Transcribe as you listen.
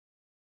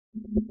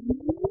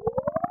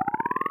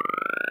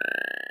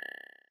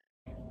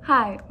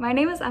Hi, my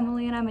name is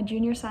Emily and I'm a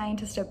junior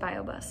scientist at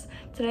BioBus.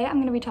 Today I'm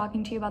going to be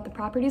talking to you about the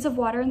properties of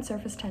water and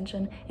surface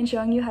tension and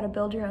showing you how to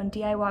build your own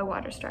DIY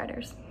water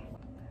striders.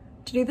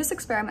 To do this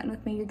experiment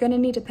with me, you're going to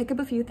need to pick up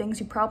a few things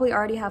you probably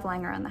already have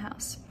lying around the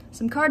house.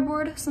 Some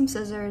cardboard, some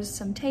scissors,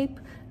 some tape,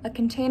 a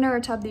container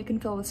or tub that you can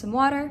fill with some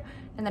water,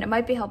 and then it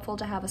might be helpful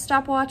to have a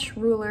stopwatch,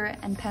 ruler,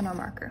 and pen or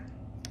marker.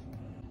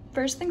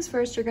 First things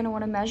first, you're going to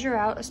want to measure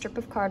out a strip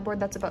of cardboard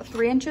that's about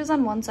 3 inches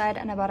on one side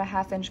and about a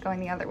 ½ inch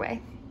going the other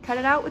way. Cut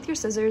it out with your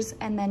scissors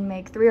and then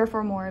make 3 or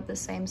 4 more of the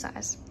same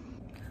size.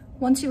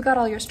 Once you've got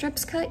all your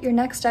strips cut, your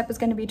next step is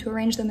going to be to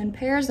arrange them in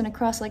pairs and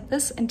across like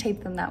this and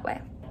tape them that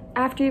way.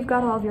 After you've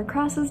got all of your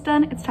crosses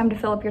done, it's time to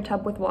fill up your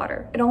tub with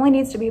water. It only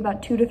needs to be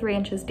about 2 to 3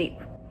 inches deep.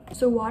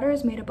 So water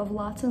is made up of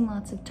lots and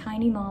lots of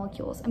tiny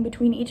molecules, and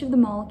between each of the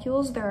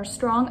molecules there are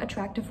strong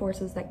attractive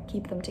forces that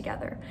keep them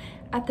together.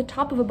 At the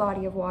top of a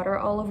body of water,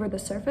 all over the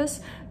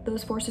surface,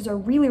 those forces are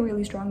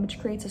really strong, which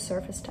creates a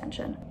surface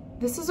tension.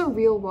 This is a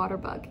real water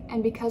bug,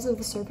 and because of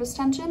the surface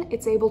tension,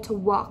 it's able to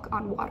walk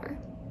on water.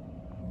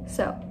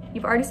 So,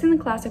 you've already seen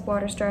the classic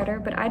water strider,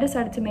 but I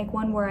decided to make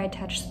one where I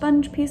attach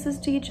sponge pieces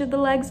to each of the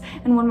legs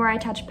and one where I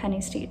attach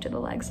pennies to each of the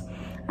legs.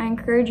 I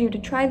encourage you to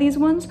try these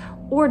ones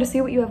or to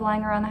see what you have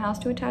lying around the house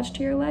to attach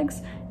to your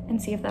legs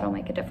and see if that'll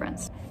make a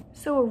difference.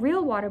 So a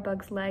real water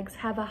bug's legs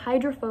have a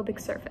hydrophobic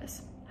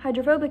surface.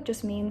 Hydrophobic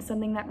just means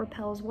something that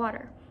repels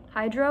water.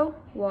 Hydro,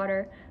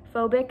 water,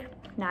 phobic,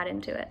 not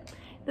into it.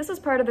 This is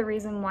part of the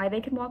reason why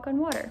they can walk on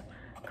water.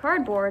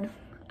 Cardboard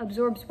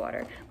absorbs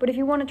water, but if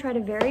you want to try to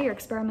vary your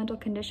experimental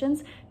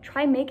conditions,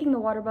 try making the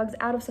water bugs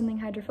out of something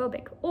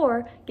hydrophobic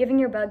or giving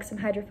your bugs some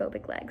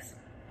hydrophobic legs.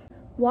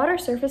 Water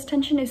surface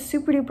tension is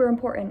super duper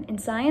important in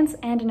science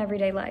and in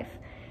everyday life.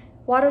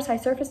 Water's high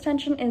surface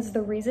tension is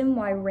the reason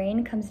why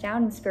rain comes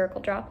down in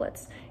spherical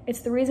droplets. It's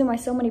the reason why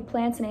so many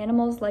plants and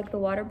animals, like the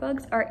water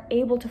bugs, are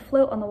able to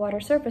float on the water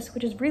surface,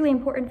 which is really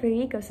important for the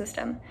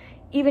ecosystem.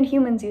 Even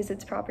humans use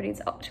its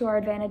properties to our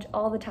advantage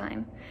all the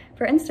time.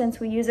 For instance,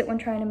 we use it when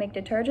trying to make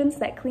detergents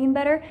that clean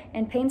better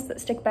and paints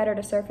that stick better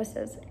to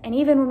surfaces, and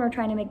even when we're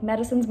trying to make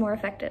medicines more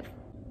effective.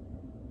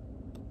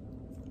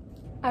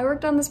 I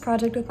worked on this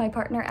project with my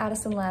partner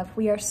Addison Lev.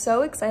 We are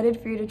so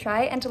excited for you to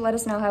try and to let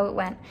us know how it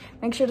went.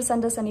 Make sure to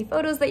send us any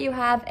photos that you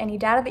have, any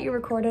data that you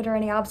recorded, or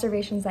any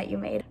observations that you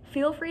made.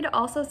 Feel free to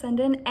also send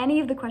in any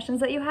of the questions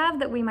that you have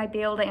that we might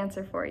be able to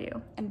answer for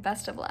you. And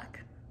best of luck.